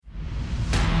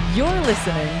You're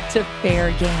listening to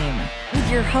Fair Game with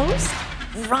your host,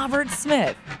 Robert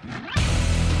Smith.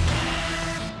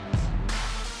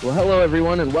 Well, hello,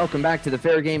 everyone, and welcome back to the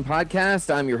Fair Game Podcast.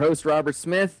 I'm your host, Robert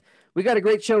Smith. We got a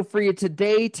great show for you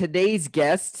today. Today's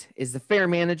guest is the fair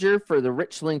manager for the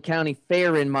Richland County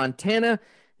Fair in Montana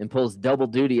and pulls double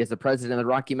duty as the president of the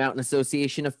Rocky Mountain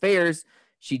Association of Fairs.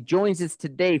 She joins us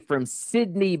today from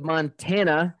Sidney,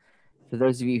 Montana. For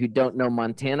those of you who don't know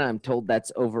Montana, I'm told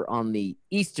that's over on the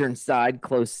eastern side,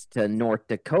 close to North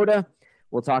Dakota.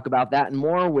 We'll talk about that and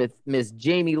more with Ms.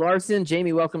 Jamie Larson.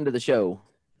 Jamie, welcome to the show.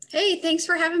 Hey, thanks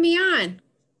for having me on.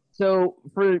 So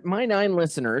for my 9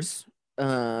 listeners,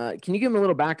 can you give them a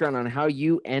little background on how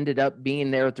you ended up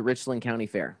being there at the Richland County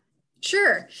Fair?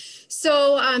 Sure.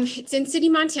 So it's in Sidney,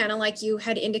 Montana, like you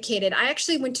had indicated. I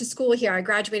actually went to school here. I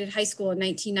graduated high school in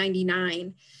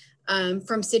 1999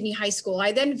 from Sidney High School.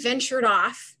 I then ventured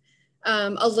off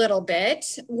a little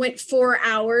bit, went 4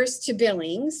 hours to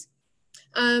Billings.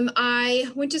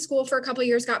 I went to school for a couple of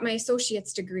years, got my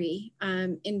associate's degree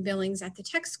in Billings at the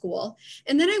tech school.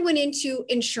 And then I went into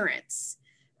insurance.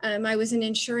 I was an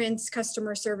insurance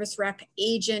customer service rep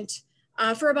agent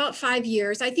for about 5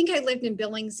 years. I think I lived in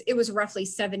Billings. It was roughly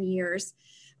 7 years.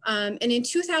 And in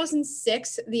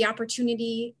 2006, the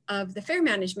opportunity of the fair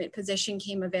management position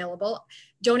came available.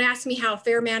 Don't ask me how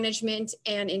fair management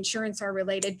and insurance are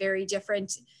related, very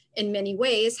different in many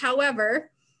ways.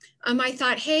 However, I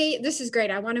thought, hey, this is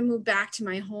great. I want to move back to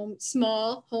my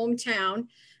small hometown.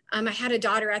 I had a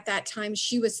daughter at that time.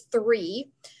 She was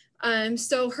 3.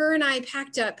 So her and I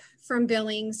packed up from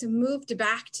Billings, moved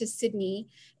back to Sidney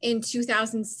in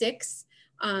 2006.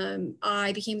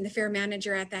 I became the fair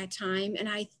manager at that time. And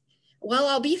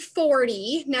I'll be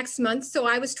 40 next month. So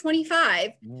I was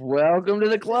 25. Welcome to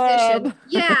the club.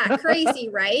 Yeah, crazy,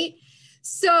 right?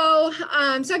 So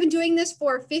I've been doing this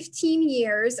for 15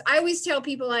 years. I always tell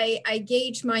people I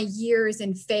gauge my years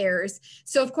in fairs.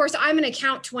 So of course I'm going to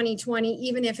count 2020,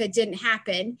 even if it didn't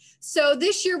happen. So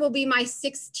this year will be my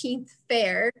 16th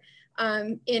fair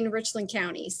in Richland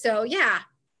County. So yeah.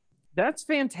 That's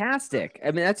fantastic.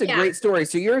 I mean, that's a great story.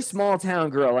 So you're a small town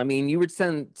girl. I mean, you were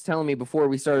telling me before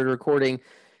we started recording,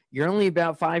 you're only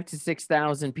about 5,000 to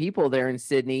 6,000 people there in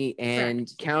Sidney, and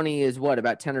Correct. County is what,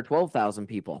 about 10 or 12,000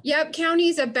 people? Yep, county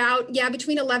is about,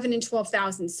 between 11 and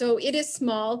 12,000. So it is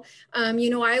small.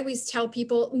 I always tell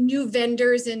people, new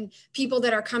vendors and people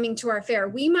that are coming to our fair,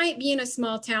 we might be in a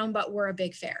small town, but we're a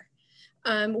big fair.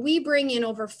 We bring in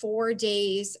over 4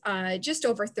 days, just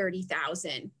over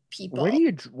 30,000 people.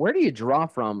 Where do you draw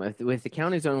from if the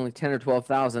county's only 10 or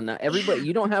 12,000? Now everybody,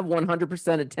 you don't have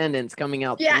 100% attendance coming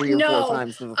out 3 or 4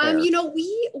 times to the fair.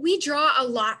 We draw a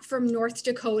lot from North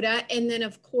Dakota, and then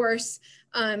of course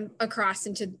across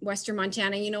into Western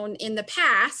Montana. In the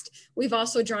past, we've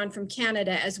also drawn from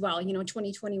Canada as well.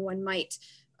 2021 might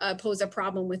pose a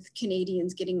problem with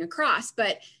Canadians getting across,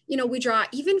 but we draw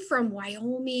even from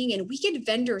Wyoming, and we get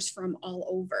vendors from all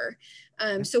over.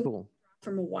 Cool.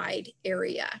 From a wide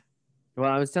area.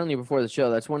 Well, I was telling you before the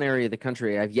show, that's one area of the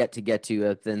country I've yet to get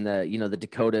to than the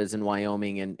Dakotas and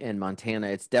Wyoming and Montana.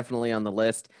 It's definitely on the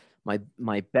list.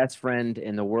 My best friend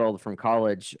in the world from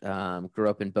college grew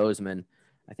up in Bozeman.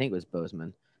 I think it was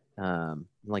Bozeman. I'm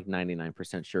like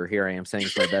 99% sure. Here I am saying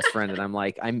it's my best friend, and I'm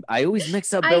like, I always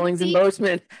mix up Billings and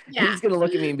Bozeman. Yeah. He's gonna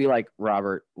look at me and be like,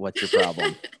 Robert, what's your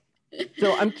problem?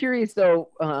 So I'm curious though,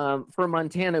 for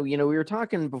Montana, we were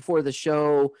talking before the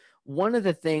show. One of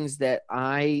the things that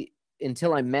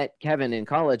until I met Kevin in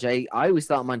college, I always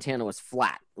thought Montana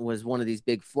was one of these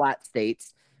big flat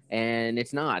states, and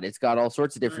it's not. It's got all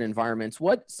sorts of different environments.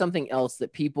 What's something else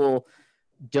that people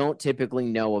don't typically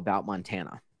know about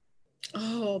Montana?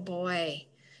 Oh boy.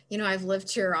 I've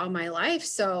lived here all my life,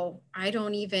 so I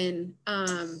don't even,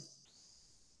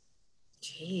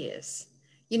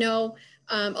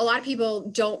 a lot of people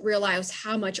don't realize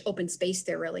how much open space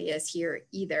there really is here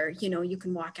either. You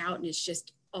can walk out and it's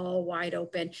just all wide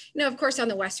open. Of course, on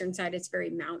the western side, it's very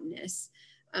mountainous.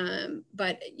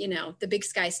 But the big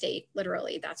sky state,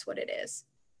 literally, that's what it is.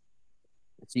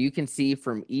 So you can see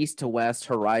from east to west,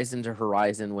 horizon to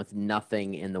horizon with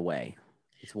nothing in the way.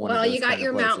 Well, you got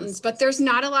your mountains, but there's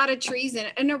not a lot of trees in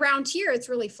it. And around here, it's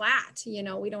really flat.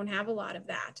 We don't have a lot of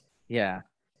that. Yeah.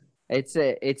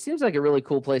 It seems like a really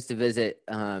cool place to visit.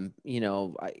 Not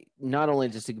only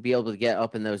just to be able to get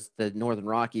up in the Northern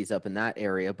Rockies up in that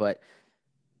area, but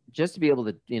just to be able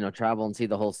to, travel and see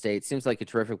the whole state. Seems like a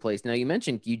terrific place. Now, you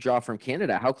mentioned you draw from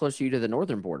Canada. How close are you to the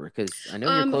northern border? Because I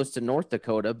know you're close to North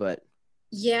Dakota, but.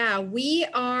 Yeah, we're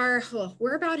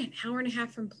about an hour and a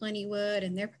half from Plentywood,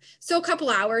 and so a couple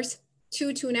hours, two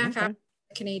and a half hours,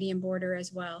 Canadian border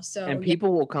as well. So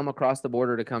people will come across the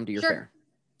border to come to your fair.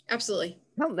 Absolutely.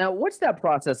 Now, what's that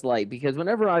process like? Because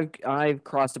whenever I've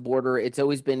crossed a border, it's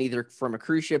always been either from a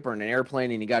cruise ship or in an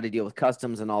airplane, and you got to deal with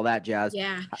customs and all that jazz.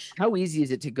 Yeah. How easy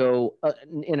is it to go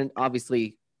in an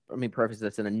obviously, I mean, preface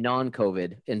this in a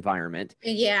non-COVID environment?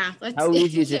 Yeah. How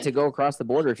easy is it to go across the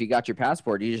border if you got your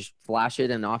passport? You just flash it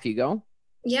and off you go?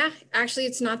 Yeah, actually,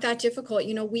 it's not that difficult.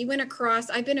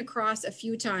 I've been across a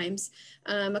few times,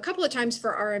 a couple of times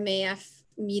for RMAF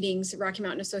meetings, Rocky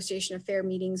Mountain Association of Fair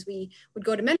meetings. We would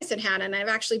go to Medicine Hat, and I've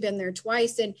actually been there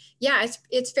twice. And yeah,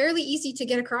 it's fairly easy to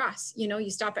get across. You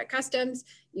stop at customs,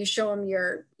 you show them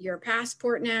your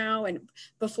passport now. And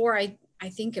before I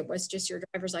think it was just your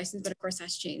driver's license, but of course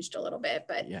that's changed a little bit.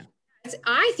 But yeah,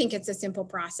 I think it's a simple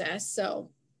process.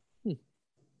 So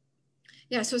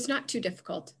yeah, so it's not too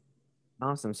difficult.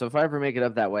 Awesome. So if I ever make it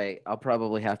up that way, I'll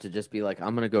probably have to just be like,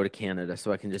 I'm going to go to Canada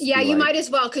so I can just. Yeah, you might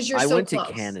as well, because you're so close.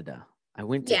 To Canada. I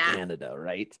went to Canada,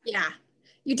 right? Yeah,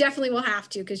 you definitely will have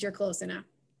to, because you're close enough.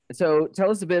 So tell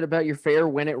us a bit about your fair,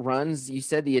 when it runs. You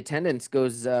said the attendance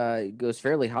goes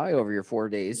fairly high over your 4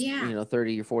 days. Yeah.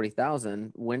 30 or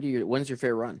 40,000. When's your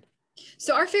fair run?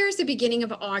 So our fair is the beginning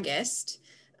of August.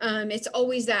 It's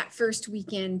always that first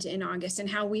weekend in August, and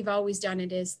how we've always done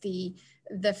it is the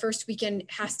first weekend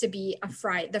has to be a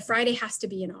Friday. The Friday has to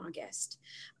be in August.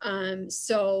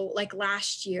 So like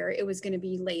last year, it was going to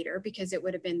be later because it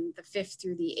would have been the 5th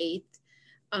through the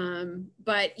 8th.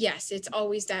 But yes, it's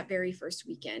always that very first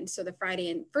weekend. So the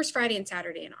first Friday and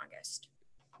Saturday in August.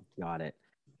 Got it.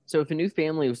 So if a new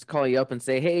family was to call you up and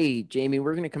say, hey, Jamie,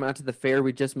 we're going to come out to the fair.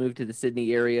 We just moved to the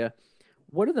Sydney area.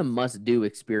 What are the must-do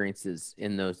experiences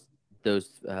in those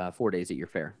 4 days at your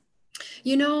fair?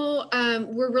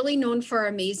 We're really known for our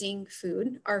amazing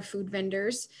food, our food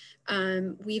vendors.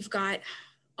 We've got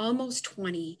almost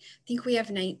 20. I think we have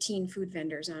 19 food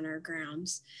vendors on our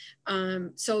grounds.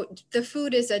 So the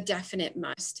food is a definite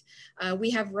must.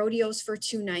 We have rodeos for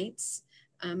 2 nights.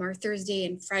 Our Thursday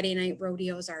and Friday night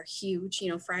rodeos are huge.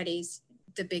 Friday's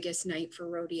the biggest night for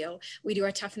rodeo. We do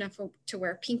a Tough Enough to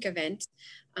Wear Pink event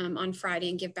on Friday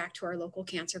and give back to our local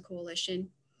cancer coalition.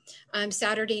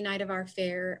 Saturday night of our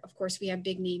fair, of course, we have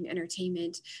big name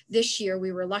entertainment. This year,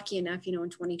 we were lucky enough, in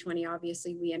 2020,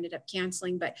 obviously, we ended up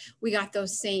canceling, but we got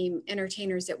those same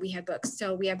entertainers that we had booked.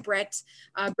 So we have Brett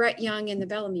Young and the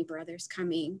Bellamy Brothers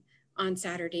coming on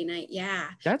Saturday night. Yeah.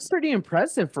 That's pretty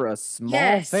impressive for a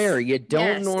small fair. You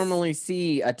don't normally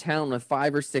see a town with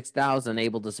 5,000 or 6,000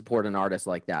 able to support an artist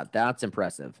like that. That's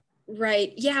impressive.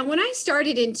 Right. Yeah. When I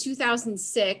started in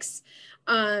 2006,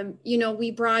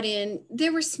 we brought in,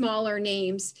 there were smaller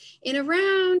names. In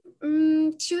around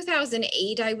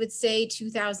 2008, I would say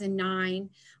 2009,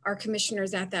 our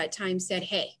commissioners at that time said,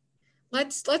 hey,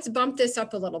 let's bump this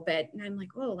up a little bit. And I'm like,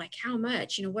 oh, like how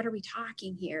much? What are we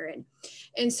talking here?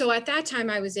 And so at that time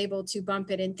I was able to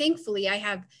bump it. And thankfully I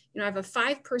have a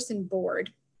 5-person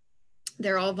board.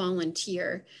 They're all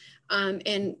volunteer.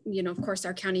 And, of course,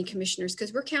 our county commissioners,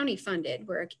 because we're county funded,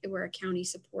 we're a county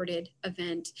supported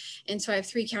event. And so I have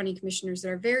 3 county commissioners that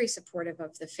are very supportive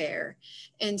of the fair.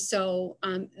 And so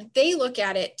they look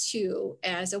at it too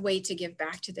as a way to give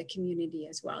back to the community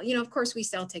as well. Of course, we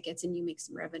sell tickets and you make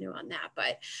some revenue on that.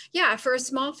 But yeah, for a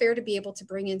small fair to be able to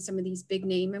bring in some of these big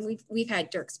name, and we've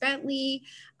had Dierks Bentley,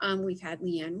 we've had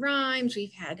Leanne Rimes,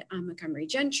 we've had Montgomery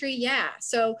Gentry. Yeah.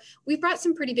 So we brought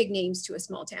some pretty big names to a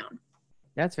small town.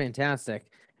 That's fantastic.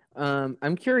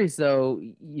 I'm curious though,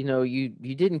 you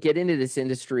didn't get into this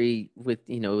industry with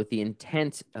the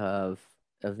intent of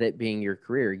it being your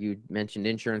career. You mentioned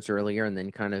insurance earlier and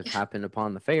then kind of happened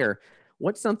upon the fair.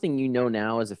 What's something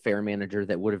now as a fair manager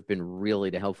that would have been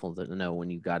really helpful to know when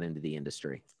you got into the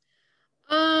industry?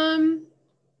 I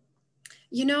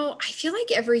feel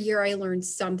like every year I learn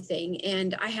something,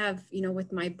 and I have,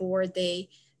 with my board, they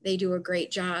do a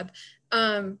great job.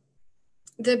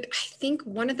 I think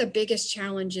one of the biggest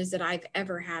challenges that I've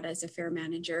ever had as a fair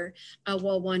manager,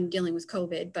 one, dealing with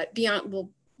COVID, but beyond, we'll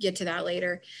get to that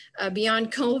later,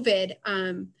 beyond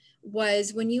COVID,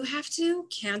 was when you have to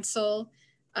cancel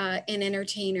an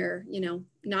entertainer,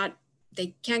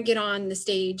 they can't get on the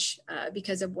stage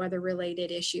because of weather-related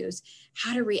issues,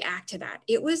 how to react to that.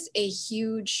 It was a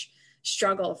huge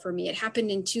struggle for me. It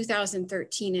happened in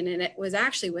 2013, and it was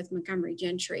actually with Montgomery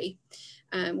Gentry.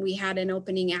 We had an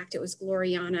opening act. It was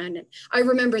Gloriana. And I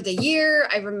remember the year.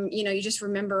 You just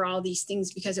remember all these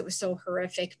things because it was so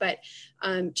horrific. But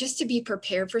just to be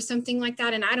prepared for something like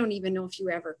that, and I don't even know if you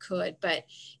ever could, but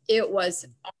it was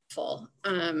awful.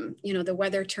 The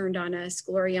weather turned on us.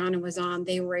 Gloriana was on.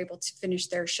 They were able to finish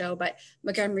their show, but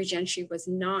Montgomery Gentry was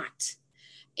not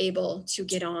able to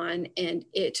get on. And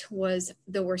it was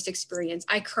the worst experience.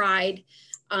 I cried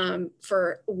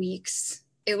for weeks.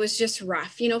 it was just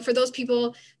rough, you know, for those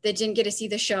people that didn't get to see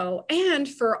the show, and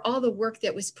for all the work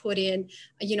that was put in,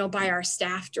 you know, by our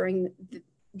staff during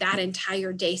that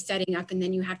entire day setting up. And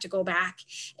then you have to go back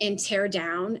and tear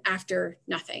down after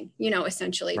nothing, you know,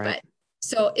 essentially. Right. But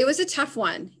so it was a tough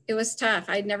one. It was tough.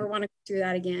 I'd never want to go through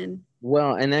that again.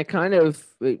 Well, and that kind of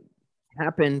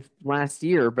happened last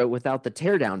year, but without the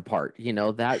teardown part, you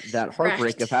know, that heartbreak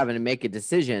Correct. of having to make a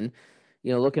decision.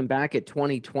 You know, looking back at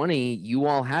 2020, you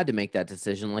all had to make that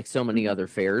decision like so many other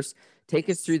fairs. Take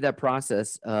us through that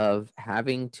process of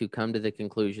having to come to the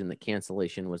conclusion that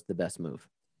cancellation was the best move.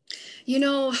 You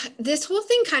know, this whole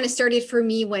thing kind of started for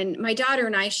me when my daughter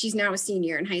and I, she's now a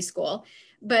senior in high school,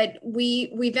 but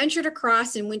we ventured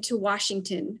across and went to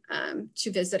Washington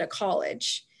to visit a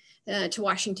college, to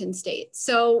Washington State.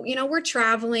 So, you know, we're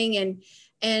traveling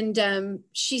and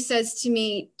she says to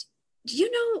me, do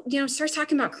you know, starts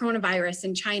talking about coronavirus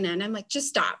in China. And I'm like, just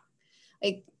stop.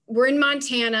 Like, we're in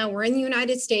Montana, we're in the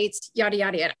United States, yada,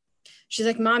 yada, yada. She's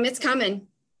like, Mom, it's coming.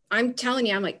 I'm telling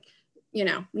you. I'm like, you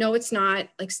know, no, it's not.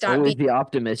 Like, stop. Always the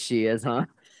optimist she is, huh?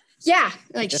 Yeah.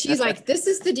 Like, she's like, this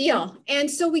is the deal. And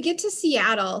so we get to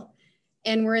Seattle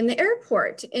and we're in the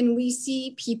airport and we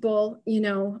see people, you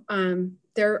know,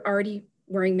 they're already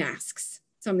wearing masks.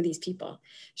 Some of these people.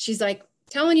 She's like,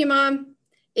 telling you, Mom,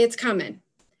 it's coming.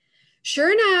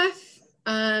 Sure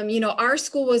enough, you know, our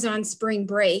school was on spring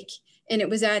break and it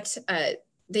was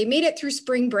they made it through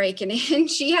spring break and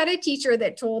she had a teacher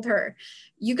that told her,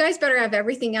 you guys better have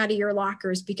everything out of your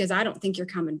lockers because I don't think you're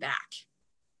coming back.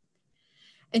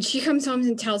 And she comes home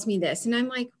and tells me this. And I'm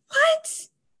like, what?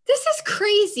 This is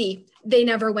crazy. They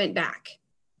never went back.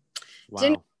 Wow.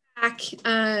 Didn't go back.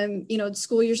 You know,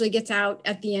 school usually gets out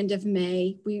at the end of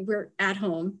May. We were at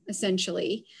home,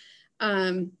 essentially.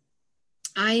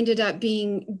 I ended up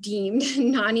being deemed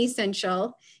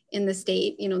non-essential in the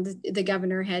state. You know, the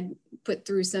governor had put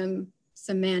through some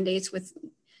mandates with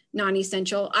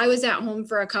non-essential. I was at home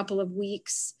for a couple of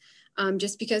weeks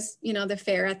just because, you know, the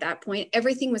fair at that point,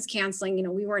 everything was canceling. You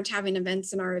know, we weren't having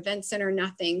events in our event center,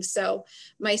 nothing. So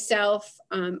myself,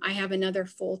 I have another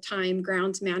full-time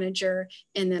grounds manager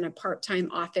and then a part-time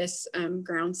office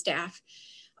ground staff.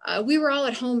 We were all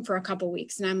at home for a couple of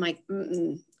weeks and I'm like,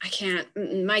 I can't,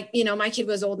 my kid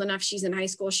was old enough. She's in high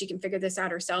school. She can figure this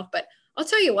out herself. But I'll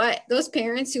tell you what, those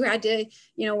parents who had to,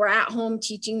 you know, were at home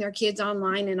teaching their kids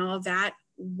online and all of that.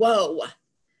 Whoa.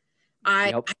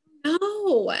 I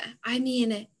know. I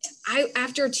mean,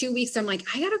 after 2 weeks, I'm like,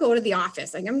 I got to go to the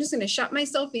office. Like, I'm just going to shut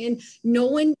myself in. No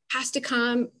one has to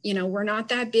come. You know, we're not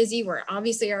that busy. We're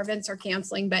obviously our events are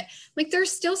canceling, but like,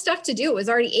 there's still stuff to do. It was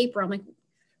already April. I'm like,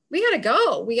 we got to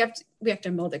go. We have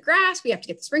to mow the grass. We have to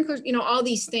get the sprinklers, you know, all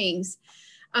these things.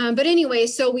 But anyway,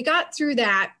 so we got through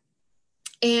that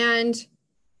and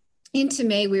into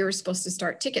May, we were supposed to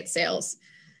start ticket sales.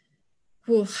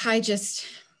 Ooh,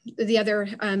 the other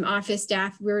office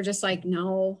staff, we were just like,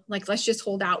 no, like, let's just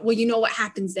hold out. Well, you know what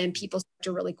happens then? People start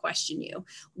to really question you.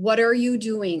 What are you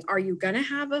doing? Are you going to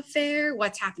have a fair?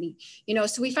 What's happening? You know,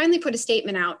 so we finally put a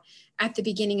statement out at the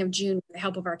beginning of June with the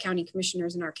help of our county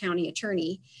commissioners and our county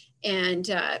attorney and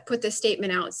put the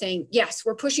statement out saying, yes,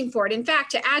 we're pushing forward. In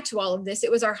fact, to add to all of this,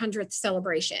 it was our 100th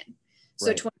celebration. So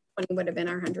right. 2020 would have been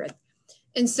our 100th.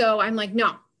 And so I'm like,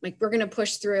 no, like, we're going to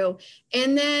push through.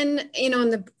 And then, you know,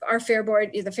 the fair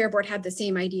board had the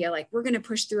same idea, like, we're going to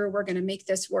push through, we're going to make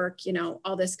this work, you know,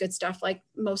 all this good stuff, like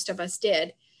most of us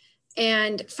did.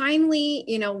 And finally,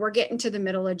 you know, we're getting to the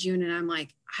middle of June and I'm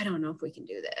like, I don't know if we can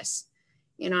do this.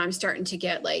 You know, I'm starting to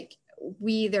get like,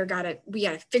 we got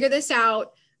to figure this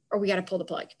out or we got to pull the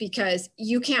plug because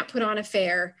you can't put on a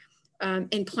fair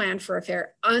and plan for a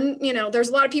fair. You know, there's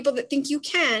a lot of people that think you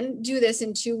can do this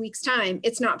in 2 weeks' time.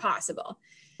 It's not possible.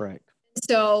 Right.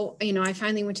 So, you know, I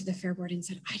finally went to the fair board and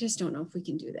said, I just don't know if we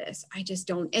can do this. I just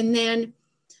don't. And then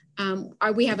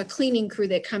we have a cleaning crew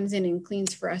that comes in and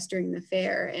cleans for us during the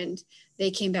fair. And they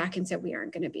came back and said, we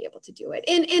aren't going to be able to do it.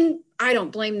 And I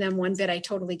don't blame them one bit. I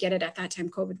totally get it. At that time,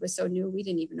 COVID was so new. We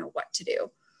didn't even know what to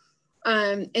do.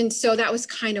 And so that was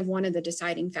kind of one of the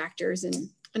deciding factors. And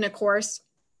of course,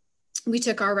 we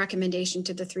took our recommendation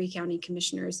to the 3 county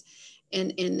commissioners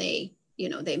and they, you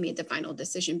know, they made the final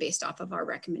decision based off of our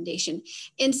recommendation.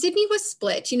 And Sidney was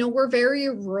split. You know, we're very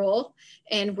rural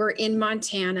and we're in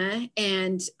Montana.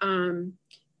 And,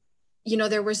 you know,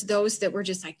 there was those that were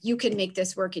just like, you can make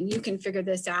this work and you can figure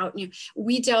this out. And, you know,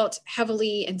 we dealt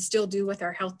heavily and still do with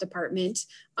our health department.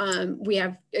 We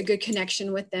have a good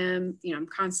connection with them. You know, I'm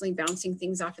constantly bouncing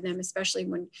things off of them, especially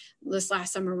when this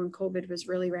last summer when COVID was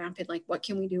really rampant, like, what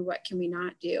can we do? What can we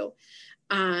not do?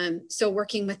 So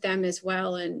working with them as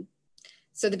well. And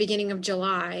So the beginning of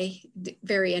July, the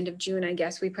very end of June, I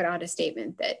guess, we put out a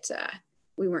statement that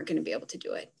we weren't going to be able to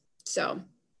do it. So,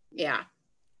 yeah.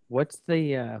 What's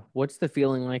the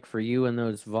feeling like for you and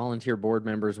those volunteer board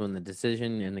members when the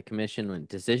decision and the commission, when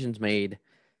decision's made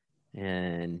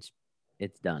and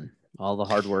it's done? All the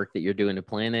hard work that you're doing to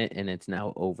plan it, and it's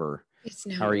now over. It's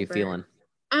now How are you over. feeling?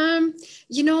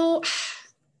 You know,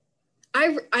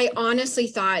 I honestly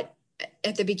thought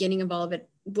at the beginning of all of it,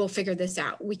 we'll figure this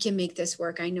out. We can make this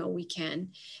work. I know we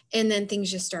can. And then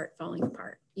things just start falling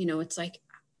apart. You know, it's like,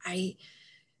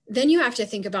 then you have to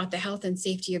think about the health and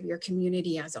safety of your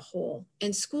community as a whole.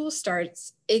 And school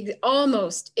starts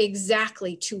almost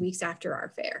exactly 2 weeks after our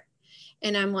fair.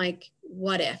 And I'm like,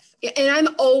 what if? And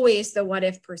I'm always the what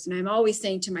if person. I'm always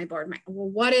saying to my board, well,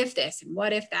 what if this and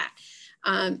what if that?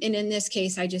 And in this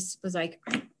case, I just was like,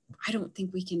 I don't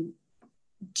think we can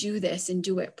do this and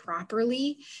do it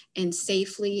properly and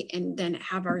safely, and then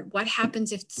have what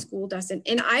happens if school doesn't?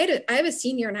 And I have a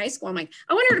senior in high school. I'm like,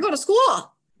 I want her to go to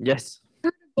school. Yes.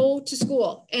 Go to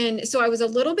school. And so I was a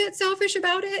little bit selfish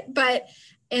about it, but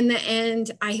in the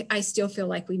end, I still feel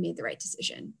like we made the right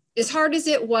decision. As hard as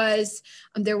it was,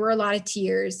 there were a lot of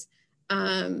tears,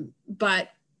 but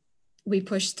we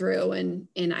pushed through, and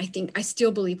I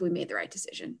still believe we made the right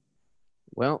decision.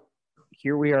 Well,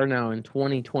 here we are now in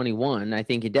 2021. I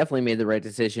think you definitely made the right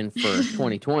decision for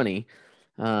 2020.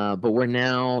 But we're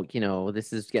now,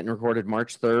 this is getting recorded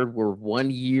March 3rd. We're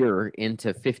 1 year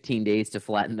into 15 days to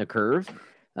flatten the curve.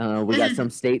 We got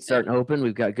some states starting to open.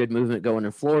 We've got good movement going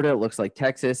in Florida. It looks like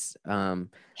Texas. At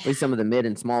least some of the mid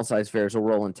and small size fairs will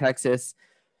roll in Texas.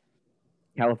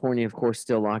 California, of course,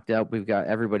 still locked up. We've got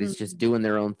everybody's just doing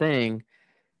their own thing.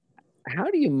 How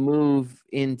do you move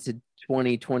into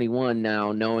 2021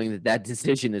 now, knowing that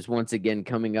decision is once again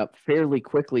coming up fairly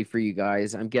quickly for you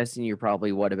guys? I'm guessing you're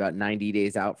probably about 90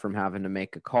 days out from having to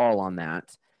make a call on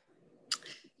that.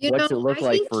 What's it look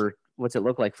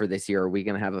like for this year? Are we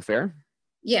going to have a fair?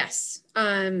 Yes.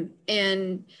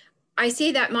 And I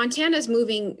say that Montana's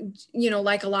moving,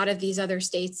 like a lot of these other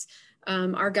states.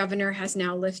 Our governor has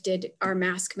now lifted our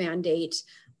mask mandate,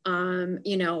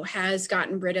 has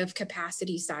gotten rid of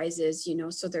capacity sizes,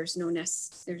 so there's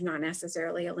not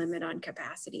necessarily a limit on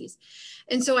capacities.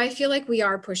 And so I feel like we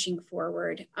are pushing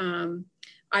forward.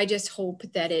 I just hope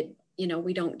that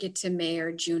we don't get to May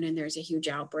or June and there's a huge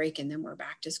outbreak and then we're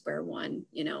back to square one,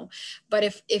 but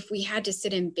if we had to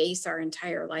sit and base our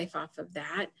entire life off of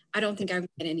that, I don't think I would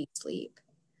get any sleep.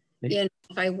 If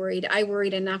I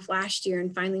worried enough last year,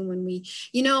 and finally when we,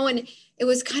 and it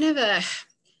was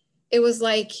it was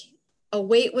like a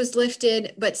weight was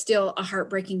lifted, but still a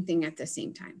heartbreaking thing at the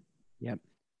same time. Yep.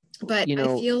 But I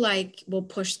feel like we'll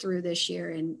push through this year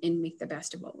and make the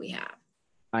best of what we have.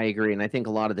 I agree. And I think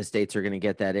a lot of the states are going to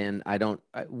get that in.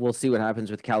 We'll see what happens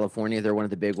with California. They're one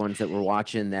of the big ones that we're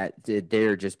watching that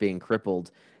they're just being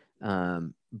crippled.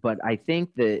 But I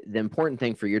think the important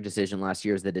thing for your decision last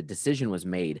year is that a decision was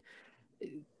made.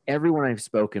 Everyone I've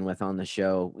spoken with on the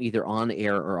show, either on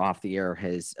air or off the air,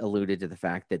 has alluded to the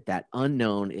fact that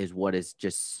unknown is what is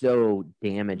just so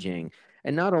damaging.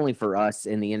 And not only for us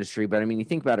in the industry, but I mean, you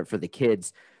think about it for the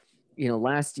kids.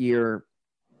 Last year,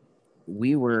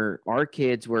 our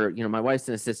kids were, my wife's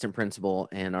an assistant principal,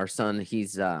 and our son, he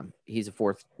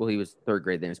was third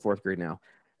grade then, he's fourth grade now.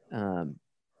 I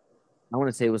want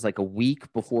to say it was like a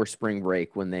week before spring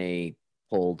break when they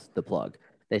pulled the plug.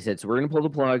 They said, so we're going to pull the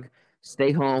plug,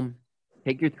 stay home,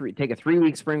 take a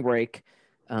 3-week spring break,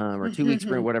 or 2-week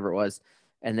spring, whatever it was.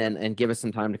 And give us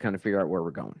some time to kind of figure out where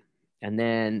we're going. And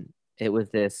then it was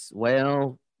this,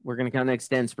 well, we're going to kind of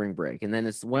extend spring break. And then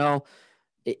it's, well,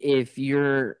 if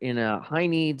you're in a high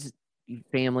needs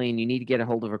family and you need to get a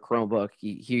hold of a Chromebook,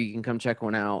 here you can come check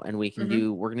one out, and we're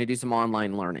going to do some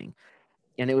online learning.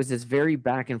 And it was this very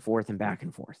back and forth.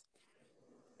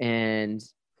 And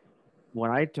what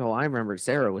I remember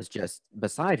Sarah was just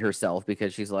beside herself,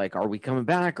 because she's like, are we coming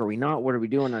back? Are we not? What are we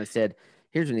doing? And I said,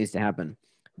 here's what needs to happen.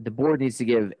 The board needs to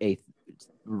give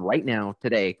right now,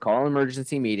 today, call an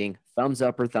emergency meeting, thumbs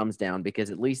up or thumbs down,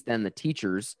 because at least then the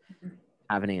teachers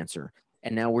have an answer.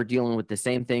 And now we're dealing with the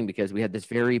same thing, because we had this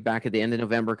very back at the end of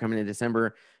November, coming into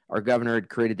December, our governor had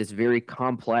created this very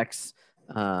complex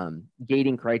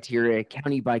gating criteria,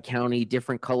 county by county,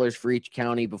 different colors for each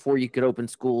county. Before you could open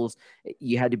schools,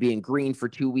 you had to be in green for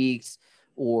 2 weeks,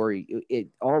 or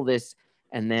all this.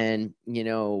 And then,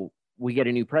 we get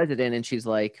a new president, and she's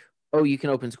like, oh, you can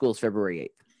open schools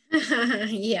February 8th.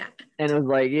 Yeah. And it was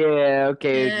like, yeah,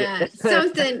 okay. Yeah,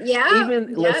 something. Yeah.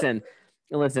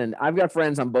 Listen, I've got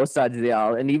friends on both sides of the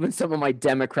aisle, and even some of my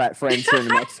Democrat friends here in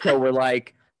Mexico were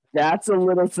like, that's a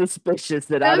little suspicious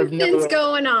that out of Something's nowhere,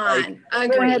 going like, on.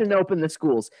 go ahead Agreed. and open the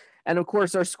schools. And of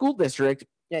course, our school district,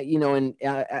 in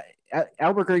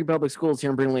Albuquerque Public Schools here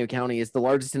in Bernalillo County is the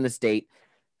largest in the state.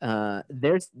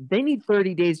 They need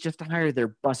 30 days just to hire their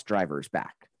bus drivers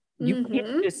back. You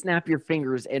can't just snap your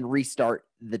fingers and restart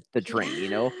the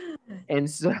train, And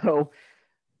so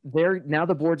now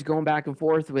the board's going back and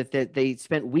forth with it. They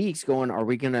spent weeks going, what are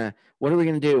we going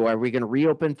to do? Are we going to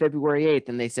reopen February 8th?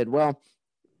 And they said, well,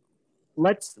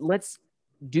 let's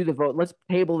do the vote. Let's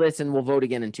table this and we'll vote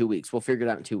again in 2 weeks. We'll figure it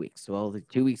out in 2 weeks. Well, the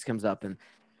 2 weeks comes up and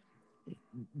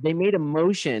they made a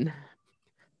motion.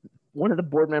 One of the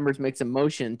board members makes a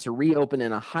motion to reopen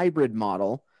in a hybrid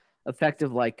model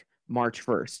effective like March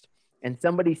 1st. And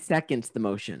somebody seconds the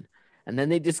motion. And then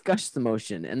they discuss the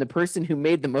motion. And the person who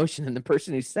made the motion and the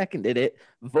person who seconded it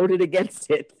voted against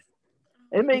it.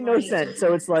 It made no sense.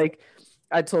 So it's like,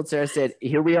 I told Sarah, I said,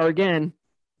 here we are again.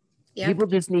 Yep. People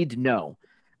just need to know,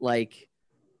 like,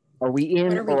 are we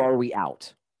in or are we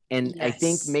out? And I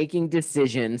think making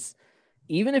decisions,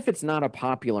 even if it's not a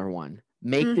popular one,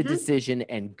 make the decision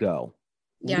and go.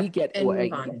 Yeah.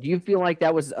 Do you feel like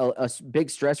that was a big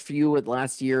stress for you with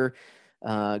last year?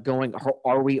 Going,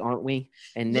 are we, aren't we?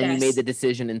 And then you made the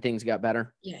decision and things got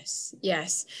better. Yes.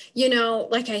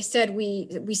 Like I said,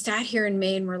 we sat here in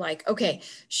May and we're like, okay,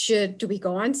 do we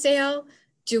go on sale?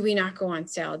 Do we not go on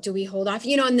sale? Do we hold off?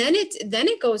 And then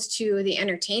it goes to the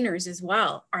entertainers as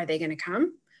well. Are they going to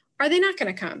come? Are they not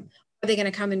going to come? Are they going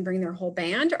to come and bring their whole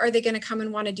band? Are they going to come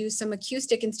and want to do some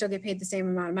acoustic and still get paid the same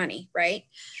amount of money? Right.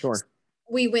 Sure. So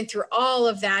we went through all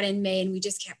of that in May and we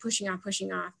just kept pushing off.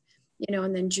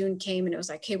 And then June came and it was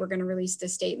like, hey, we're going to release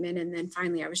this statement. And then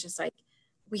finally I was just like,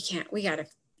 we got to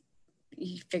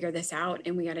figure this out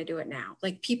and we got to do it now.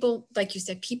 Like people, like you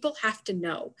said, people have to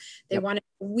know.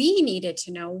 We needed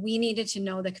to know,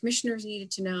 the commissioners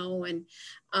needed to know. And,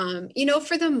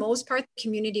 for the most part, the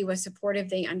community was supportive.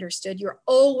 They understood. You're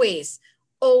always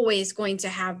going to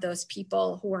have those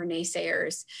people who are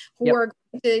naysayers, who are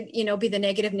going to, be the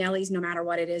negative Nellies, no matter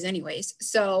what it is anyways.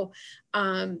 So,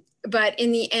 but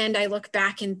in the end, I look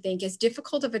back and think, as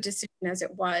difficult of a decision as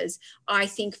it was, I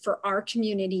think for our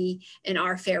community and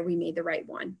our fair, we made the right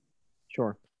one.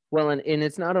 Sure. Well, and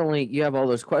it's not only you have all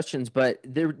those questions, but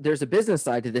there's a business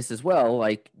side to this as well.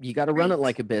 Like you got to run it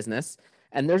like a business.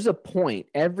 And there's a point.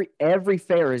 Every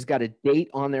fair has got a date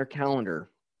on their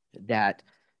calendar that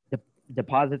the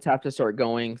deposits have to start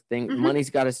going.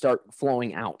 Money's got to start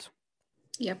flowing out.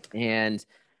 Yep. And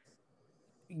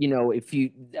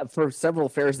for several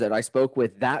fairs that I spoke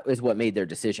with, that is what made their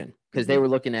decision, because they were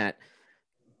looking at,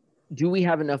 do we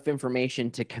have enough information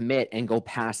to commit and go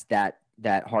past that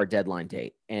hard deadline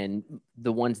date? And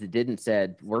the ones that didn't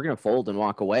said, we're going to fold and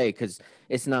walk away, because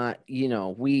it's not,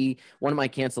 one of my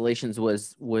cancellations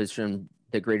was from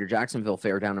the Greater Jacksonville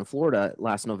Fair down in Florida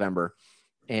last November.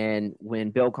 And when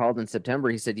Bill called in September,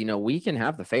 he said, we can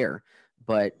have the fair,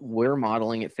 but we're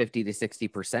modeling at 50 to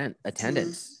 60%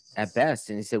 attendance at best.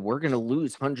 And he said, we're going to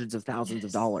lose hundreds of thousands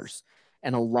of dollars.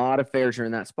 And a lot of fairs are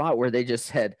in that spot where they just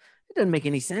said, it doesn't make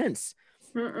any sense.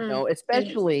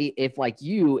 Especially if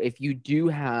you do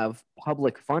have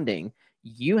public funding,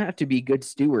 you have to be good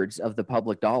stewards of the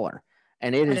public dollar.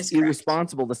 And it is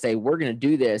irresponsible to say, we're going to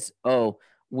do this. Oh,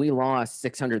 we lost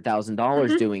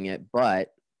 $600,000 doing it,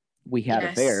 but we had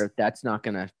a fair. That's not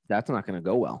going to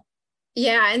go well.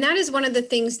 Yeah. And that is one of the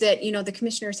things that, the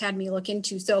commissioners had me look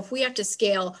into. So if we have to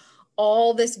scale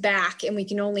all this back and we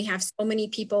can only have so many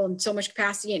people and so much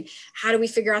capacity, and how do we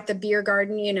figure out the beer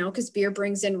garden, because beer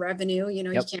brings in revenue, you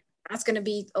can't, that's going to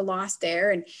be a loss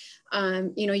there. And,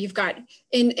 you've got,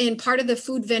 and part of the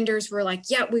food vendors were like,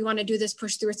 yeah, we want to do this,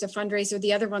 push through. It's a fundraiser.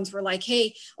 The other ones were like,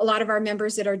 hey, a lot of our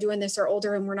members that are doing this are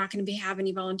older and we're not going to have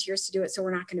any volunteers to do it. So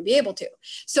we're not going to be able to.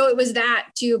 So it was that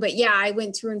too. But yeah, I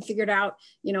went through and figured out,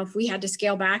 if we had to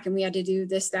scale back and we had to do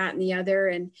this, that, and the other.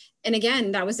 And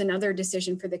again, that was another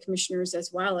decision for the commissioners,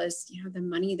 as well as, the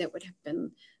money that would have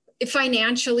been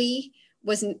financially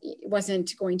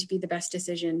wasn't going to be the best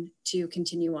decision to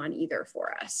continue on either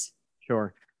for us.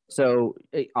 Sure. So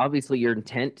obviously your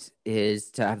intent is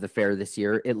to have the fair this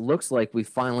year. It looks like we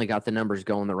finally got the numbers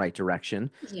going the right direction.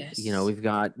 Yes. We've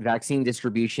got vaccine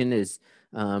distribution is,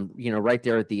 right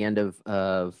there at the end of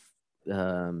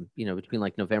between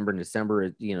like November and December,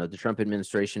 the Trump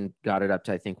administration got it up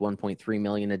to, I think, 1.3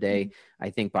 million a day. I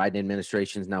think Biden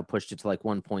administration's now pushed it to like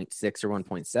 1.6 or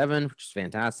 1.7, which is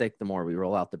fantastic. The more we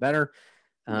roll out, the better.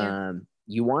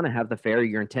 You want to have the fair.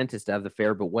 Your intent is to have the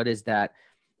fair, but what is that?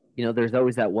 There's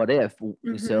always that what if.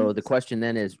 So the question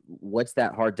then is, what's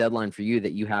that hard deadline for you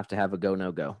that you have to have a go,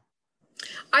 no go?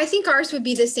 I think ours would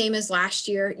be the same as last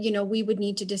year. We would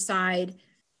need to decide,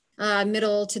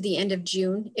 middle to the end of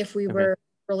June if we were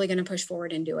really going to push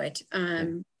forward and do it.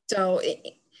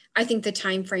 I think the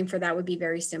time frame for that would be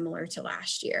very similar to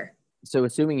last year. So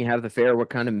assuming you have the fair, what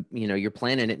kind of, you're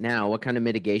planning it now, what kind of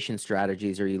mitigation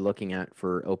strategies are you looking at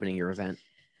for opening your event?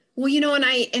 Well,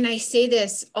 and I say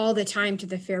this all the time to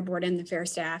the fair board and the fair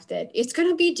staff that it's going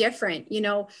to be different.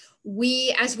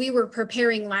 As we were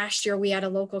preparing last year, we had a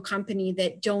local company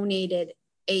that donated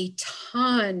a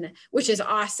ton, which is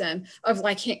awesome, of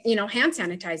hand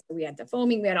sanitizer. We had the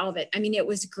foaming, we had all of it. I mean, it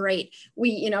was great.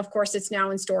 We, of course it's now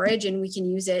in storage and we can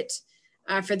use it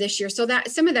for this year. So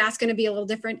that some of that's going to be a little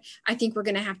different. I think we're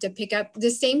going to have to pick up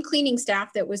the same cleaning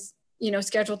staff that was,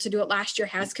 scheduled to do it last year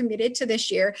has committed to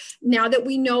this year. Now that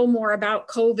we know more about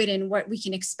COVID and what we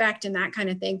can expect and that kind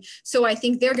of thing. So I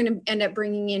think they're going to end up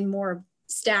bringing in more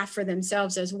staff for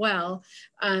themselves as well,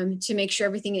 to make sure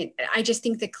everything, I just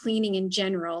think the cleaning in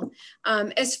general,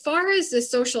 as far as the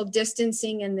social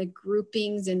distancing and the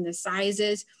groupings and the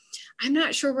sizes, I'm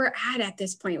not sure we're at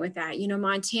this point with that.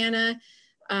 Montana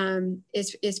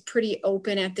is pretty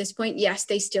open at this point. Yes,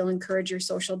 they still encourage your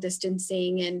social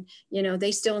distancing and,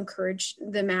 they still encourage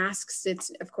the masks.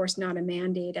 It's of course not a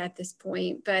mandate at this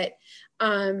point, but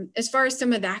as far as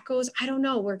some of that goes, I don't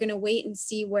know. We're going to wait and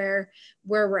see where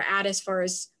we're at as far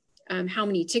as how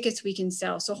many tickets we can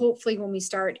sell. So hopefully when we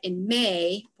start in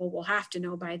May, we'll have to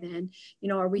know by then,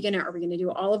 are we going to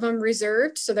do all of them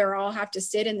reserved? So they're all have to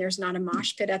sit and there's not a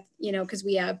mosh pit at, because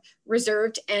we have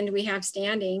reserved and we have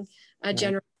standing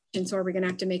generation. So are we going to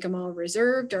have to make them all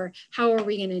reserved, or how are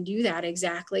we going to do that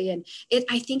exactly? And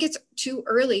I think it's too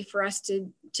early for us to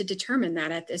determine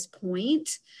that at this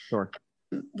point. Sure.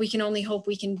 We can only hope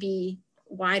we can be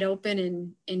wide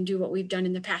open and do what we've done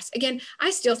in the past. Again, I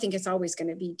still think it's always going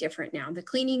to be different now. The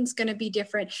cleaning's going to be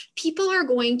different. People are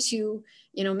going to,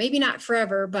 maybe not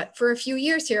forever, but for a few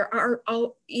years here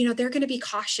they're going to be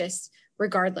cautious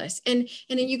regardless. And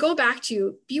then you go back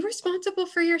to be responsible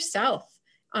for yourself.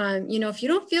 If you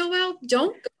don't feel well,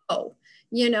 don't go,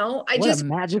 What a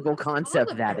magical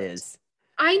concept that is.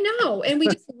 I know. And we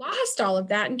just lost all of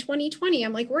that in 2020.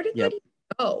 I'm like, where did that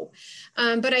go?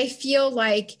 But I feel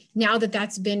like now that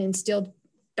that's been instilled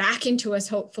back into us,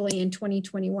 hopefully in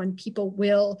 2021, people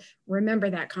will remember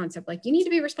that concept. Like you need to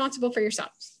be responsible for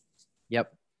yourself.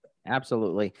 Yep,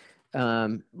 absolutely.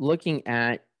 Looking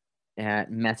at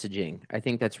messaging, I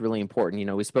think that's really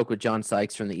important. We spoke with John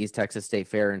Sykes from the East Texas State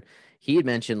Fair, and he had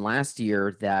mentioned last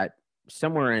year that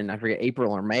somewhere in, I forget,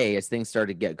 April or May, as things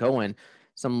started to get going,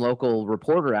 some local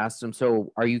reporter asked them,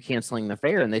 so are you canceling the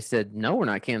fair? And they said, no, we're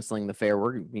not canceling the fair.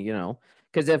 We're,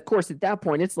 because of course at that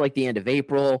point, it's like the end of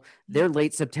April, they're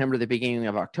late September, the beginning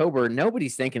of October.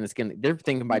 Nobody's thinking they're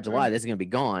thinking by July, this is going to be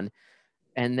gone.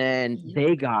 And then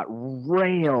they got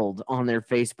railed on their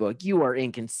Facebook. You are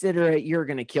inconsiderate. You're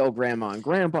going to kill grandma and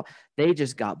grandpa. They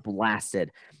just got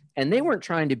blasted. And they weren't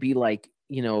trying to be like,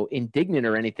 indignant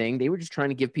or anything. They were just trying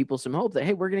to give people some hope that,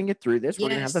 hey, we're going to get through this. We're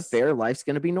going to have the fair. Life's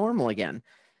going to be normal again.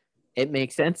 It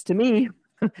makes sense to me,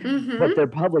 but their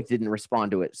public didn't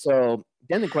respond to it. So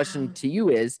then the question to you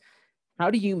is, how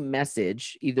do you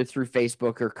message either through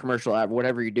Facebook or commercial ad,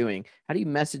 whatever you're doing? How do you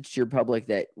message to your public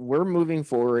that we're moving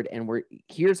forward and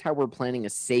here's how we're planning a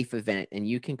safe event and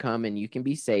you can come and you can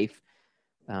be safe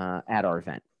at our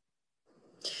event?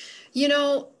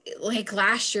 Like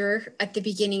last year at the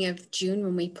beginning of June,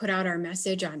 when we put out our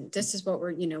message on this is what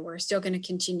we're still going to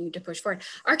continue to push forward.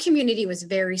 Our community was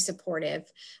very supportive.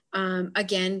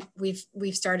 Again,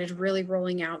 we've started really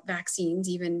rolling out vaccines,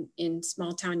 even in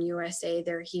small town USA.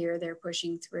 They're here, they're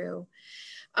pushing through.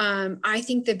 I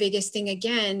think the biggest thing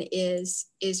again is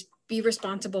be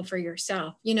responsible for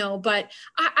yourself, but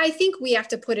I think we have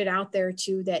to put it out there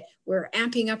too, that we're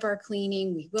amping up our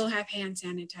cleaning. We will have hand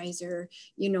sanitizer,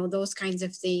 those kinds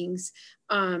of things.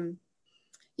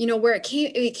 Where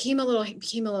it became a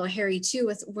little hairy too,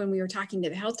 with when we were talking to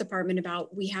the health department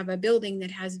about, we have a building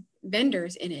that has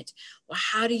vendors in it. Well,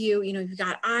 how do you've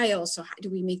got aisles. So how do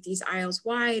we make these aisles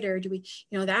wider? Do we,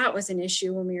 that was an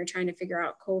issue when we were trying to figure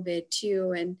out COVID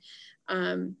too.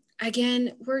 And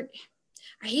again,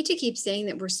 I hate to keep saying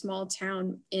that we're small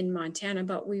town in Montana,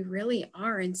 but we really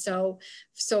are. And so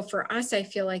for us, I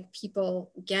feel like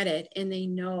people get it and they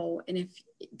know, and if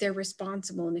they're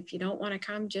responsible, and if you don't want to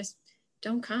come, just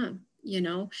don't come,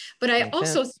 but I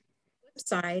also, flip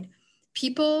side,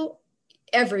 people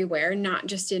everywhere, not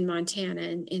just in Montana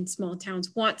and in small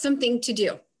towns, want something to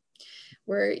do.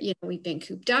 Where, we've been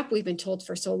cooped up. We've been told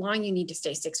for so long, you need to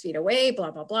stay 6 feet away,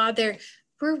 blah, blah, blah.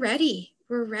 We're ready.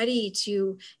 We're ready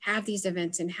to have these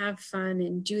events and have fun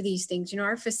and do these things.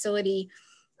 Our facility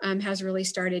has really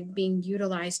started being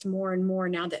utilized more and more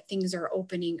now that things are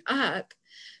opening up.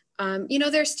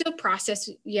 There's still process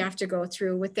you have to go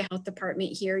through with the health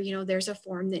department here. There's a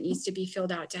form that needs to be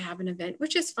filled out to have an event,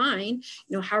 which is fine.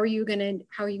 How are you going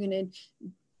to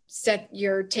set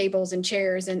your tables and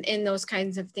chairs and those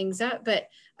kinds of things up? But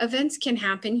events can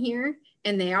happen here,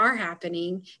 and they are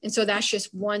happening. And so that's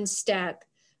just one step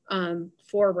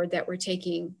forward that we're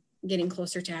taking, getting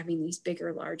closer to having these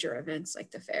bigger, larger events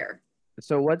like the fair.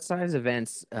 So what size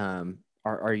events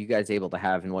are you guys able to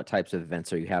have, and what types of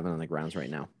events are you having on the grounds right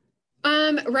now?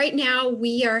 Right now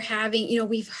we are having,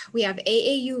 we have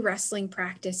AAU wrestling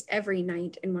practice every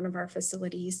night in one of our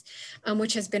facilities,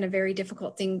 which has been a very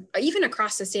difficult thing, even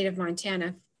across the state of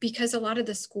Montana, because a lot of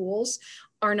the schools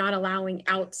are not allowing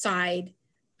outside.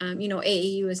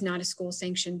 AAU is not a school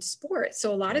sanctioned sport.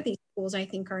 So a lot of these schools, I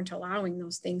think, aren't allowing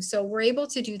those things. So we're able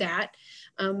to do that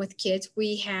with kids.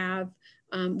 We've had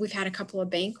a couple of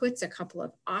banquets, a couple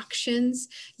of auctions,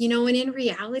 and in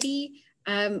reality,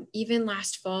 even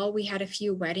last fall, we had a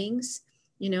few weddings,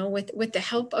 with the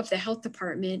help of the health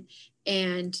department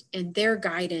and their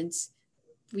guidance,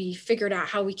 we figured out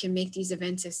how we can make these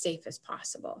events as safe as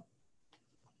possible.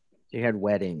 You had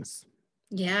weddings.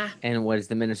 Yeah. And what is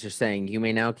the minister saying? You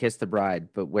may now kiss the bride,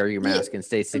 but wear your mask and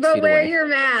stay 6 feet away. But wear your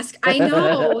mask. I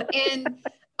know. And,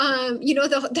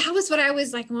 that was what I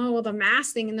was like, well, the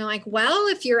mask thing. And they're like, well,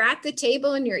 if you're at the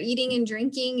table and you're eating and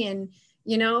drinking and,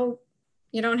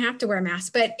 you don't have to wear a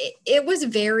mask. But it was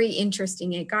very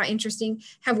interesting. It got interesting.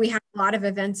 Have we had a lot of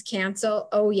events cancel?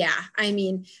 Oh, yeah. I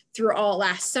mean, through all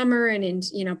last summer and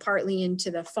partly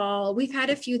into the fall, we've had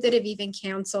a few that have even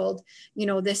canceled,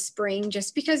 this spring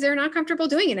just because they're not comfortable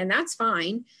doing it. And that's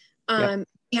fine. Yep.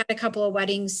 We had a couple of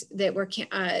weddings that were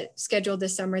scheduled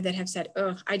this summer that have said,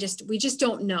 oh, we just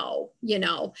don't know,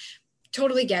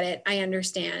 totally get it. I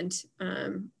understand.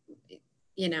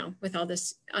 With all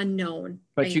this unknown.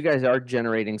 But you guys are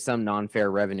generating some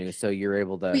non-fair revenue, so you're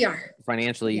able to. We are.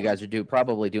 Financially, you guys are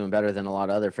probably doing better than a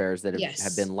lot of other fairs that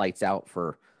have been lights out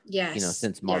for,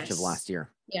 since March of last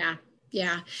year. Yeah.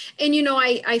 Yeah. And,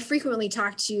 I frequently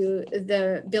talk to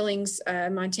the Billings,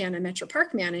 Montana Metro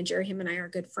Park manager. Him and I are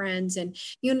good friends. And,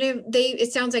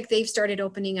 it sounds like they've started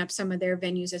opening up some of their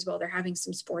venues as well. They're having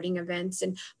some sporting events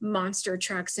and monster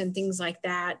trucks and things like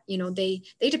that. They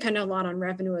depend a lot on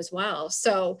revenue as well.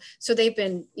 So they've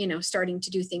been, starting to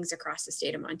do things across the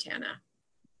state of Montana.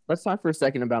 Let's talk for a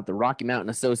second about the Rocky Mountain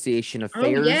Association of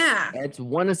Fairs. Oh, yeah. It's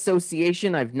one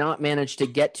association I've not managed to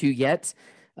get to yet.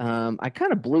 I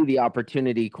kind of blew the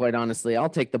opportunity, quite honestly. I'll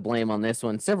take the blame on this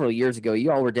one. Several years ago,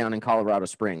 you all were down in Colorado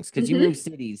Springs because you move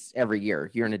cities every year.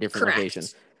 You're in a different location.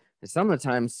 And some of the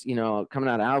times, coming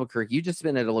out of Albuquerque, you just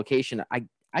been at a location.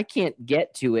 I can't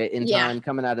get to it in time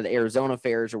coming out of the Arizona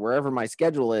fairs or wherever my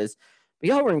schedule is. But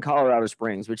y'all were in Colorado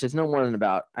Springs, which is no more than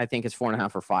about, I think it's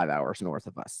 4.5 or 5 hours north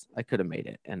of us. I could have made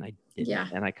it, and I didn't. Yeah.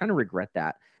 And I kind of regret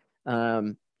that.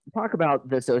 Talk about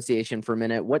the association for a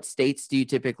minute. What states do you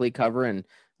typically cover, and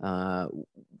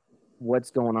what's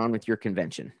going on with your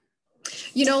convention?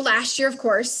 Last year, of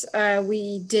course,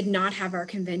 we did not have our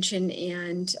convention,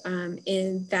 and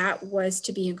that was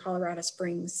to be in Colorado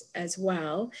Springs as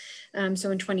well.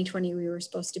 So in 2020, we were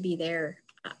supposed to be there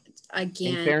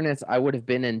again. In fairness, I would have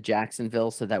been in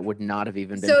Jacksonville, so that would not have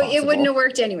even been possible. It wouldn't have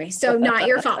worked anyway. So not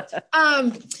your fault.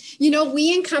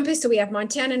 We encompass, so we have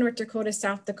Montana, North Dakota,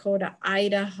 South Dakota,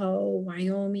 Idaho,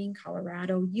 Wyoming,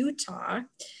 Colorado, Utah,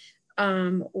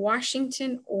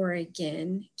 Washington,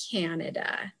 Oregon,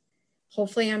 Canada.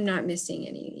 Hopefully I'm not missing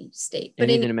any state. But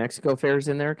any New Mexico fairs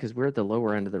in there? Because we're at the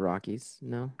lower end of the Rockies.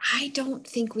 No? I don't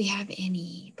think we have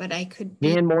any, but I could.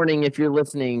 Dan Morning, if you're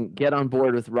listening, get on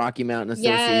board with Rocky Mountain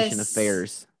Association of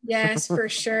Fairs. Yes, for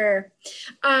sure.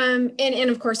 And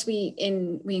of course we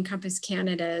encompass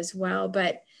Canada as well.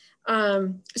 But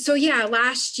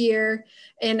last year,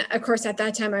 and of course at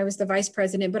that time I was the vice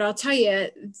president, but I'll tell you,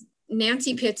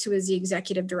 Nancy Pitts, who is the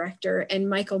executive director, and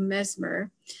Michael Mesmer,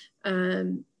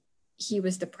 he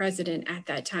was the president at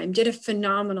that time, did a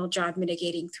phenomenal job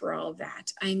mitigating through all of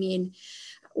that. I mean,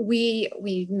 we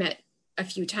met a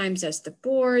few times as the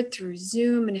board through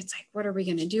Zoom, and it's like, what are we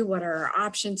going to do? What are our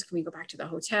options? Can we go back to the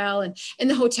hotel? And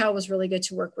the hotel was really good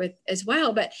to work with as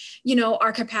well. But,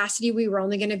 our capacity, we were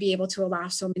only going to be able to allow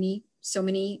so many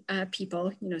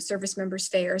people, service members,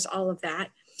 fairs, all of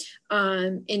that,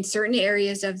 in certain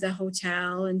areas of the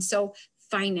hotel. And so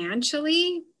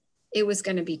financially, it was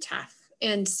going to be tough.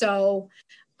 And so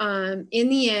in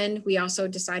the end, we also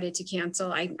decided to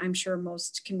cancel. I'm sure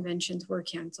most conventions were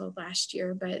canceled last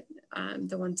year, but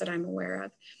the ones that I'm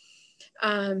aware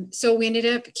of. So we ended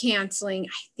up canceling.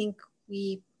 I think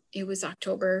it was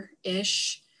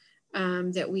October-ish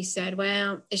that we said,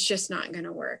 well, it's just not going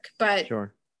to work. But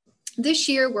sure. this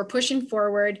year we're pushing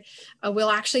forward.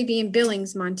 We'll actually be in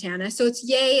Billings, Montana. So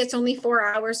it's only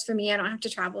 4 hours for me. I don't have to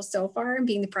travel so far, and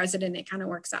being the president, it kind of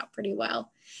works out pretty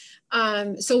well.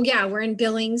 So yeah, we're in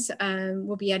Billings.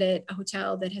 We'll be at a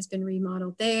hotel that has been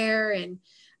remodeled there. And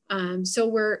so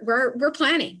we're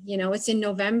planning, it's in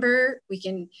November. We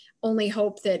can only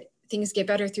hope that things get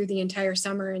better through the entire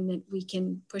summer and that we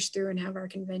can push through and have our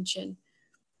convention.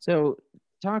 So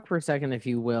talk for a second, if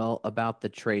you will, about the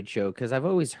trade show, because I've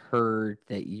always heard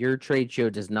that your trade show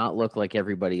does not look like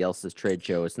everybody else's trade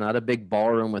show. It's not a big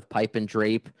ballroom with pipe and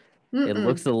drape. It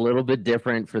looks a little bit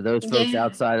different. For those folks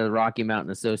outside of the Rocky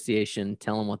Mountain Association,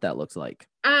 tell them what that looks like.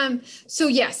 So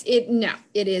yes, it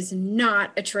is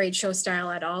not a trade show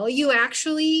style at all. You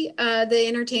actually, the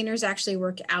entertainers actually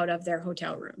work out of their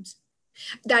hotel rooms.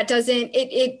 That doesn't,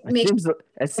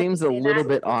 it seems a little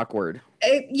bit awkward.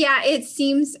 It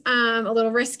seems a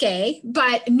little risque,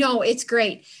 but no, it's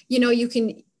great.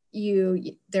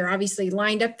 They're obviously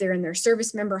lined up there in their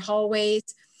service member hallways.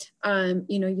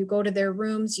 You go to their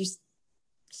rooms, you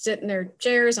sit in their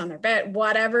chairs, on their bed,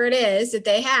 whatever it is that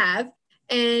they have,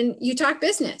 and you talk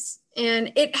business.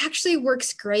 And it actually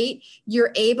works great.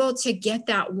 You're able to get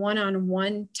that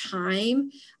one-on-one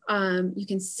time. You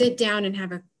can sit down and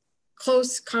have a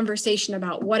close conversation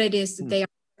about what it is that they are.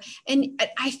 And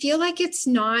I feel like it's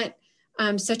not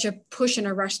such a push and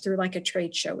a rush through like a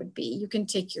trade show would be. You can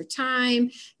take your time,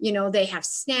 they have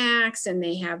snacks and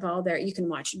they have you can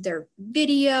watch their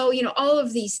video, all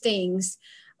of these things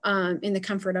in the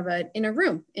comfort of in a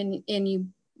room, and you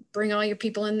bring all your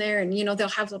people in there, and, they'll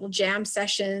have little jam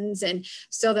sessions. And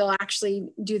so they'll actually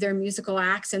do their musical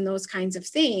acts and those kinds of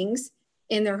things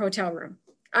in their hotel room.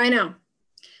 I know.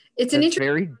 It's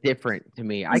very different to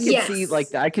me. I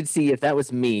could see if that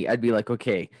was me, I'd be like,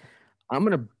 okay, I'm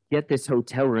going to get this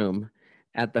hotel room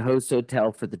at the host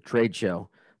hotel for the trade show,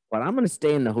 but I'm going to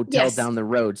stay in the hotel down the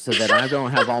road so that I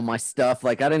don't have all my stuff.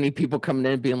 Like, I don't need people coming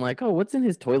in and being like, oh, what's in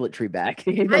his toiletry bag?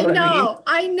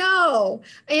 I know.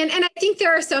 And I think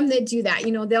there are some that do that.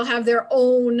 They'll have their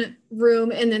own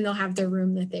room and then they'll have their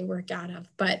room that they work out of.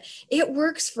 But it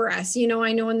works for us. I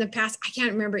know in the past, I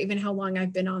can't remember even how long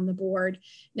I've been on the board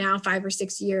now, 5 or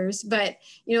 6 years. But,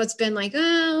 it's been like,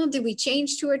 oh, did we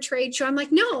change to a trade show? I'm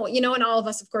like, no, and all of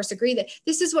us, of course, agree that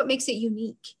this is what makes it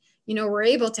unique. We're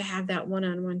able to have that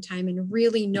one-on-one time and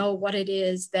really know what it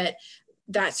is that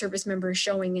service member is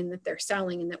showing and that they're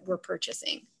selling and that we're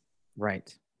purchasing.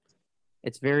 Right.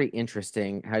 It's very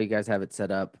interesting how you guys have it set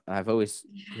up. I've always,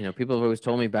 people have always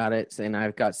told me about it, and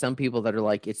I've got some people that are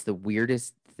like, it's the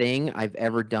weirdest thing I've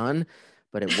ever done,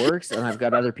 but it works. And I've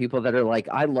got other people that are like,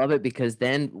 I love it because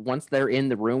then once they're in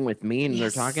the room with me and they're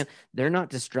talking, they're not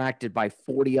distracted by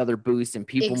 40 other booths and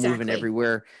people moving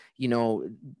everywhere.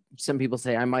 Some people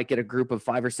say I might get a group of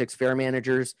 5 or 6 fair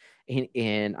managers.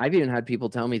 And I've even had people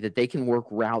tell me that they can work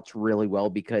routes really well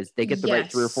because they get the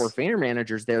right 3 or 4 fair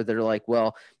managers there that are like,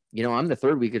 well, I'm the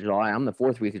 3rd week of July. I'm the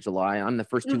 4th week of July. I'm the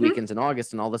first 2 weekends in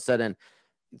August. And all of a sudden,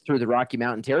 through the Rocky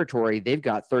Mountain territory, they've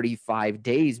got 35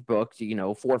 days booked,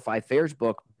 4 or 5 fairs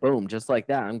booked, boom, just like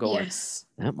that. I'm going,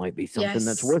 that might be something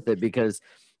that's worth it, because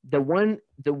the one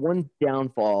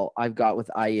downfall I've got with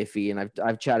IFE, and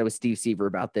I've chatted with Steve Seaver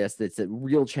about this, that's a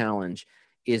real challenge,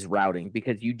 is routing,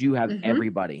 because you do have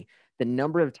everybody. The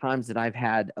number of times that I've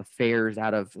had affairs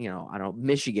out of, I don't know,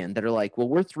 Michigan that are like, well,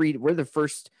 we're the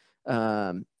first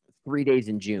 3 days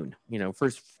in June,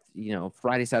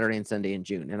 Friday, Saturday, and Sunday in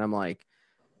June. And I'm like,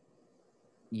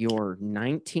 you're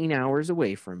 19 hours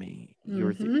away from me.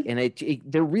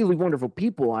 They're really wonderful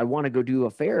people. I want to go do a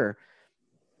fair,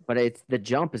 but the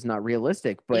jump is not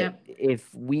realistic. But if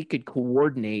we could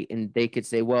coordinate and they could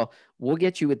say, well, we'll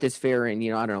get you at this fair in,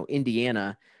 I don't know,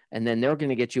 Indiana, and then they're going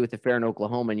to get you at the fair in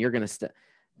Oklahoma, and you're going to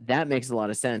that makes a lot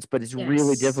of sense. But it's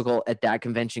really difficult at that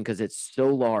convention because it's so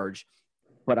large.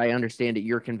 But I understand at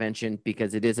your convention,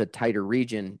 because it is a tighter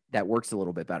region, that works a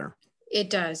little bit better. It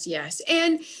does, yes.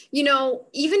 And,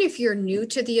 even if you're new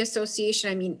to the association,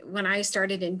 I mean, when I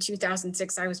started in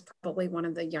 2006, I was probably one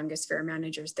of the youngest fair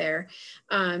managers there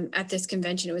at this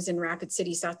convention. It was in Rapid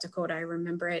City, South Dakota. I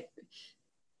remember it.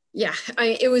 Yeah,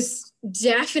 it was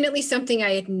definitely something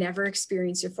I had never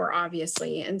experienced before,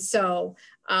 obviously. And so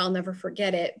I'll never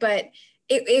forget it. But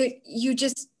you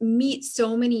just meet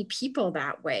so many people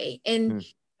that way. And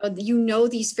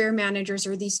these fair managers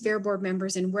or these fair board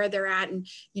members and where they're at, and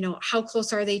how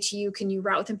close are they to you? Can you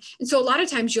route them? And so a lot of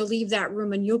times you'll leave that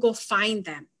room and you'll go find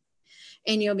them,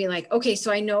 and you'll be like, okay,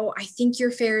 so I think your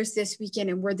fair is this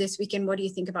weekend and we're this weekend. What do you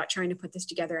think about trying to put this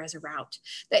together as a route?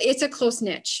 It's a close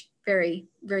niche, very,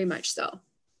 very much so.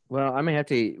 Well, I may have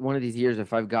to, one of these years,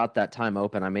 if I've got that time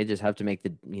open, I may just have to make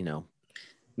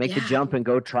Make the jump and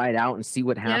go try it out and see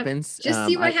what happens. Just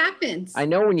see what happens. I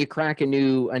know when you crack a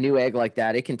new egg like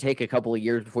that, it can take a couple of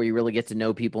years before you really get to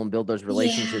know people and build those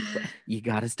relationships. But you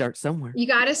got to start somewhere.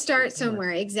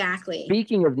 Exactly.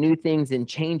 Speaking of new things and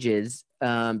changes,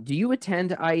 do you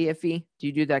attend IEFE? Do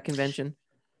you do that convention?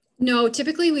 No,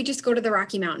 typically we just go to the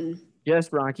Rocky Mountain.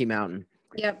 Just Rocky Mountain.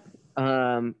 Yep.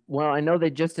 Well, I know they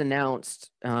just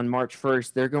announced on March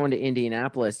 1st, they're going to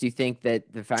Indianapolis. Do you think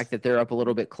that the fact that they're up a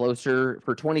little bit closer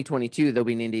for 2022, they'll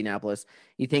be in Indianapolis,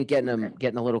 you think getting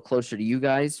a little closer to you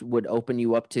guys would open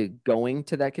you up to going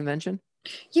to that convention?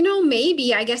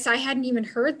 Maybe. I guess I hadn't even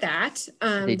heard that.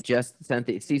 They just sent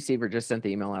Steve Seaver just sent the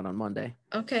email out on Monday.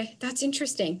 Okay. That's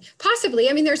interesting. Possibly.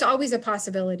 I mean, there's always a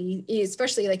possibility,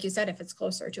 especially like you said, if it's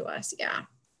closer to us. Yeah.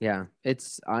 Yeah,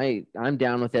 I'm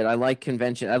down with it. I like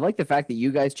convention. I like the fact that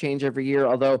you guys change every year,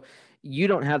 although you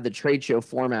don't have the trade show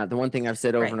format. The one thing I've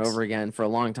said over and over again for a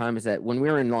long time is that when we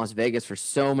were in Las Vegas for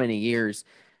so many years,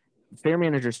 fair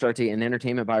managers and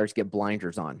entertainment buyers get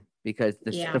blinders on because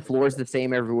the floor is the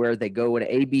same everywhere. They go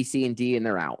to A, B, C, and D, and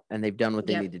they're out, and they've done what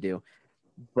they need to do.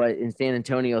 But in San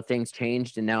Antonio, things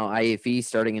changed, and now IFE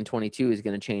starting in 22 is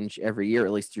going to change every year,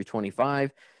 at least through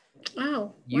 25.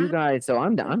 Wow. You guys, so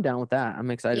I'm down with that. I'm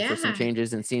excited for some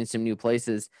changes and seeing some new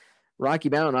places. Rocky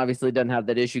Mountain obviously doesn't have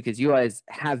that issue because you guys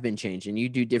have been changing. You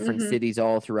do different cities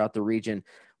all throughout the region.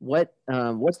 What's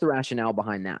the rationale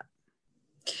behind that?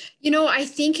 I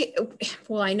think,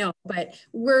 I know, but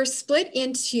we're split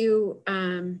into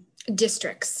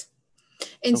districts.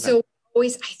 And so I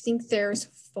think there's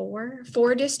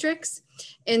four districts.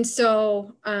 And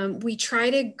so we try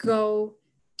to go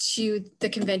to the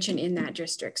convention in that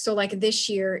district. So like this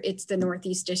year, it's the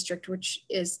Northeast district, which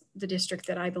is the district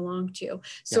that I belong to.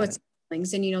 So it's and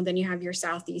then you have your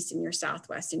Southeast and your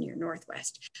Southwest and your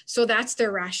Northwest. So that's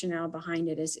their rationale behind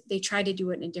it, is they try to do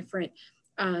it in a different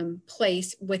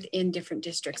place within different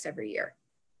districts every year.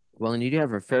 Well, and you do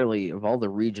have of all the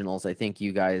regionals, I think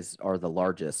you guys are the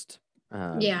largest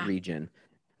region.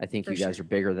 I think you guys are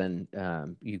bigger than,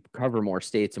 you cover more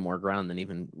states and more ground than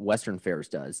even Western Fairs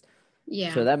does.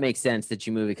 Yeah. So that makes sense that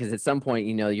you move it, because at some point,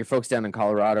 your folks down in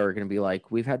Colorado are going to be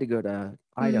like, we've had to go to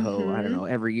Idaho, I don't know,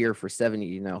 every year for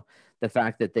 70, the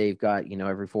fact that they've got,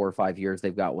 every 4 or 5 years,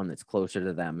 they've got one that's closer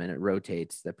to them and it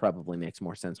rotates. That probably makes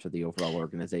more sense for the overall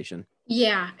organization.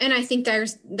 Yeah. And I think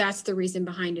that's the reason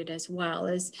behind it as well,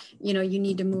 is, you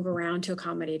need to move around to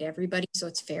accommodate everybody. So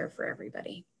it's fair for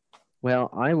everybody. Well,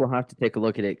 I will have to take a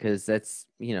look at it, because that's,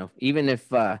 even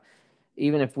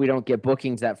if we don't get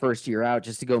bookings that first year out,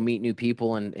 just to go meet new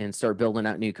people and start building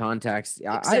out new contacts.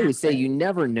 Exactly. I would say you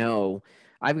never know.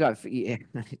 I've got,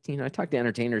 I talk to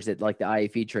entertainers at like the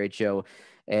IFE trade show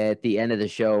at the end of the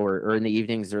show or in the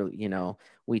evenings, or,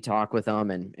 we talk with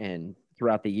them and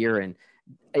throughout the year. And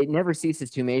it never ceases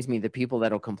to amaze me, the people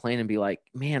that'll complain and be like,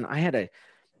 man, I had a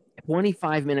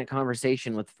 25-minute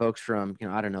conversation with folks from,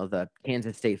 the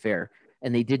Kansas State Fair,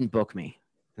 and they didn't book me.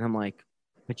 And I'm like,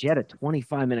 but you had a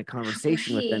 25-minute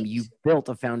conversation with them. You built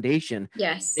a foundation.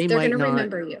 Yes. They're going to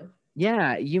remember you.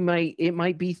 Yeah. It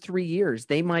might be 3 years.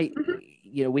 They might,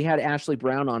 we had Ashley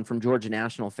Brown on from Georgia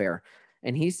National Fair,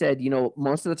 and he said,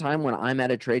 most of the time when I'm at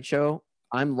a trade show,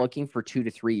 I'm looking for 2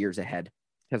 to 3 years ahead,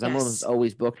 because I'm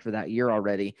always booked for that year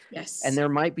already. Yes. And there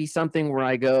might be something where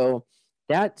I go,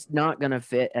 that's not going to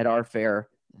fit at our fair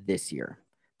this year,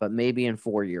 but maybe in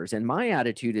 4 years. And my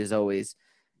attitude is always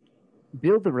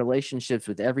build the relationships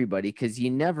with everybody, because you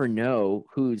never know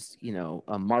who's,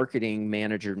 a marketing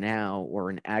manager now or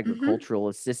an agricultural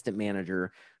assistant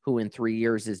manager who in 3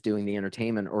 years is doing the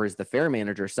entertainment, or is the fair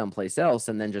manager someplace else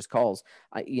and then just calls.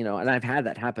 And I've had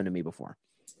that happen to me before.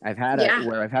 I've had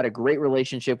where I've had a great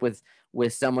relationship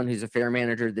with someone who's a fair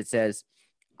manager that says,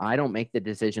 I don't make the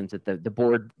decisions, that the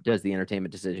board does the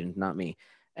entertainment decisions, not me.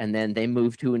 And then they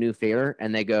move to a new fair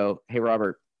and they go, hey,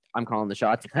 Robert, I'm calling the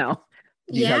shots now.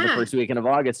 You have the first weekend of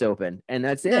August open, and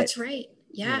that's it. That's right.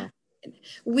 Yeah.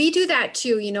 We do that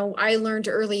too. I learned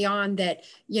early on that,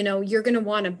 you're going to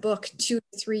want to book 2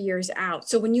 to 3 years out.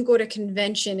 So when you go to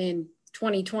convention in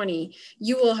 2020,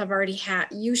 you will have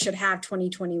you should have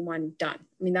 2021 done.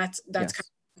 I mean, that's kind of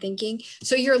thinking.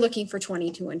 So you're looking for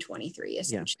 22 and 23.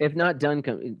 Essentially. If not done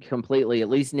completely, at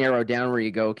least narrow down where you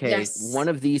go, okay, one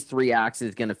of these 3 acts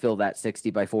is going to fill that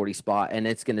 60 by 40 spot, and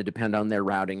it's going to depend on their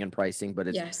routing and pricing, but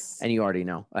and you already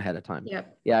know ahead of time.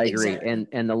 Yep. Yeah, I agree. Exactly.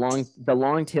 And the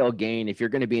long tail gain, if you're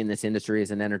going to be in this industry as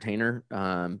an entertainer,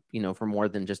 for more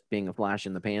than just being a flash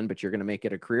in the pan, but you're going to make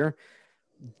it a career,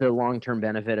 the long-term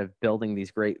benefit of building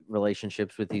these great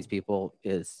relationships with these people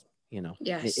is,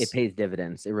 it pays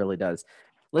dividends. It really does.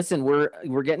 Listen,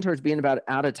 we're getting towards being about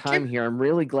out of time here. I'm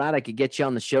really glad I could get you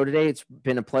on the show today. It's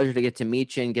been a pleasure to get to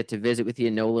meet you and get to visit with you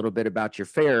and know a little bit about your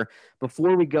fair.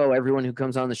 Before we go, everyone who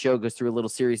comes on the show goes through a little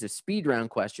series of speed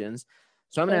round questions.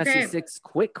 So I'm going to ask you 6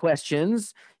 quick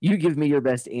questions. You give me your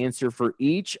best answer for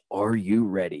each. Are you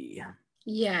ready?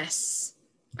 Yes,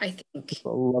 I think. I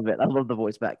love it. I love the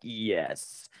voice back.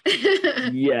 Yes.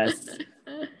 Yes.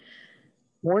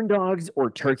 Corn dogs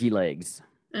or turkey legs?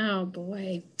 Oh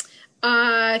boy.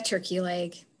 Turkey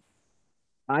leg.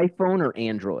 iPhone or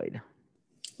Android?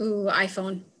 Ooh,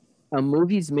 iPhone. A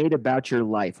movie's made about your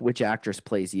life. Which actress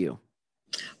plays you?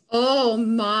 Oh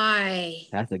my.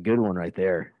 That's a good one right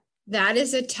there. That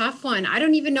is a tough one. I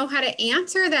don't even know how to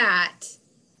answer that.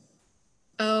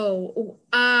 Oh,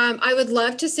 I would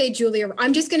love to say Julia.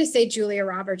 I'm just going to say Julia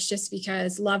Roberts just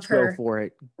because love her. Go for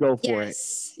it. Go for it.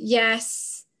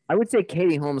 Yes. I would say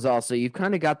Katie Holmes also. You've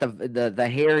kind of got the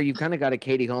hair. You've kind of got a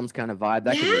Katie Holmes kind of vibe.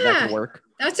 That could work.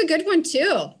 That's a good one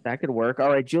too. That could work. All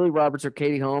right, Julia Roberts or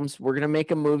Katie Holmes. We're going to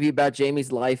make a movie about Jamie's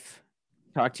life.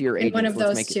 Talk to your agent. One of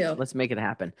those two. Let's make it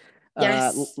happen.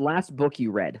 Yes. Last book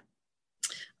you read?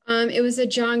 It was a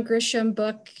John Grisham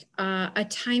book, A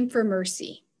Time for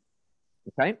Mercy.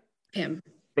 Okay. Him.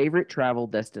 Favorite travel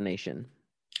destination?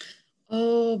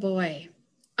 Oh boy.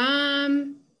 I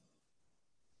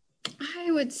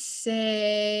would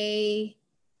say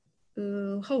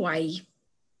Hawaii.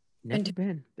 Never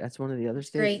been. That's one of the other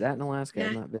states. Great. That in Alaska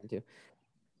I've not been to.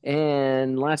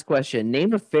 And last question.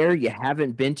 Name a fair you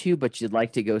haven't been to, but you'd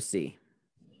like to go see.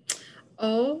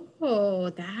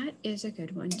 Oh, that is a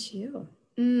good one too.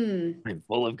 I'm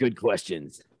full of good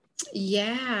questions.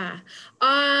 Yeah.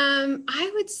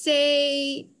 I would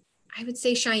say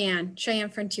Cheyenne. Cheyenne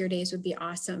Frontier Days would be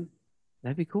awesome.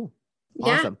 That'd be cool.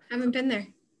 Yeah, Awesome. I haven't been there.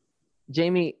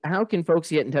 Jamie, how can folks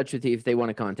get in touch with you if they want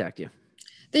to contact you?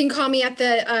 They can call me at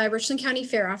the Richland County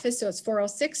Fair office. So it's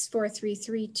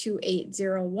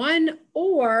 406-433-2801,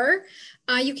 or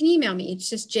you can email me. It's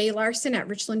just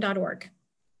jlarson@richland.org.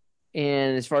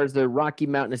 And as far as the Rocky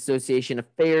Mountain Association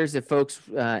affairs, if folks,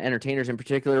 entertainers in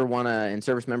particular, and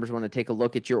service members want to take a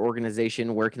look at your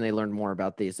organization, where can they learn more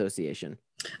about the association?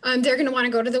 They're going to want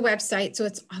to go to the website. So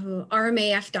it's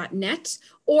rmaf.net,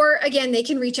 or again, they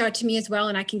can reach out to me as well,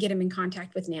 and I can get them in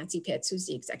contact with Nancy Pitts, who's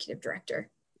the executive director.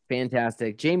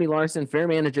 Fantastic. Jamie Larson, fair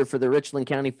manager for the Richland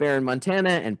County Fair in Montana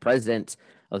and president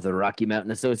of the Rocky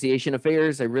Mountain Association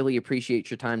Affairs. I really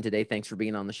appreciate your time today. Thanks for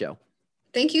being on the show.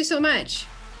 Thank you so much.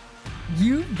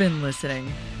 You've been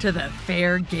listening to the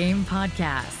Fair Game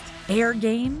Podcast. Fair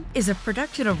Game is a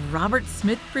production of Robert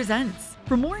Smith Presents.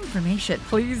 For more information,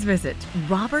 please visit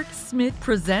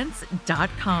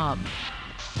robertsmithpresents.com.